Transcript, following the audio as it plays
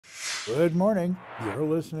Good morning. You're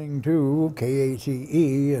listening to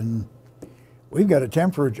KATE, and we've got a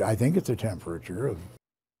temperature, I think it's a temperature of...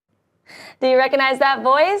 Do you recognize that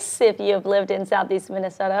voice? If you've lived in southeast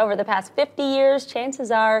Minnesota over the past 50 years, chances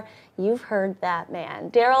are you've heard that man.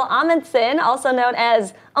 Darrel Amundson, also known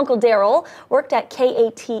as Uncle Darrel, worked at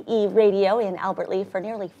KATE Radio in Albert Lea for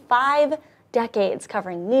nearly 5 decades,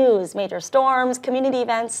 covering news, major storms, community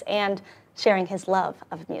events, and sharing his love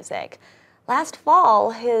of music. Last fall,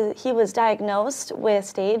 he was diagnosed with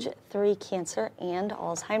stage 3 cancer and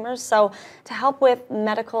Alzheimer's. So to help with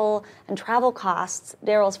medical and travel costs,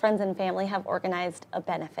 Darrel's friends and family have organized a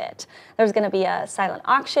benefit. There's going to be a silent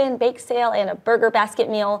auction, bake sale, and a burger basket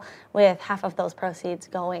meal, with half of those proceeds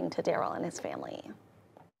going to Darrel and his family.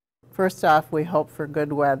 First off, we hope for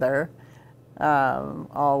good weather,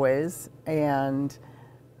 always, and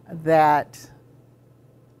that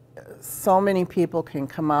so many people can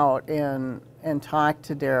come out and talk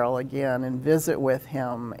to Darrel again and visit with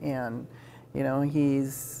him. And you know,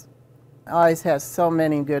 he's always has so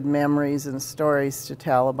many good memories and stories to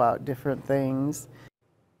tell about different things.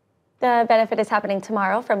 The benefit is happening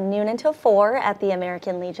tomorrow from noon until 4 at the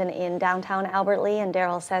American Legion in downtown Albert Lea, and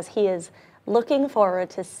Darrel says he is looking forward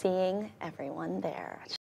to seeing everyone there.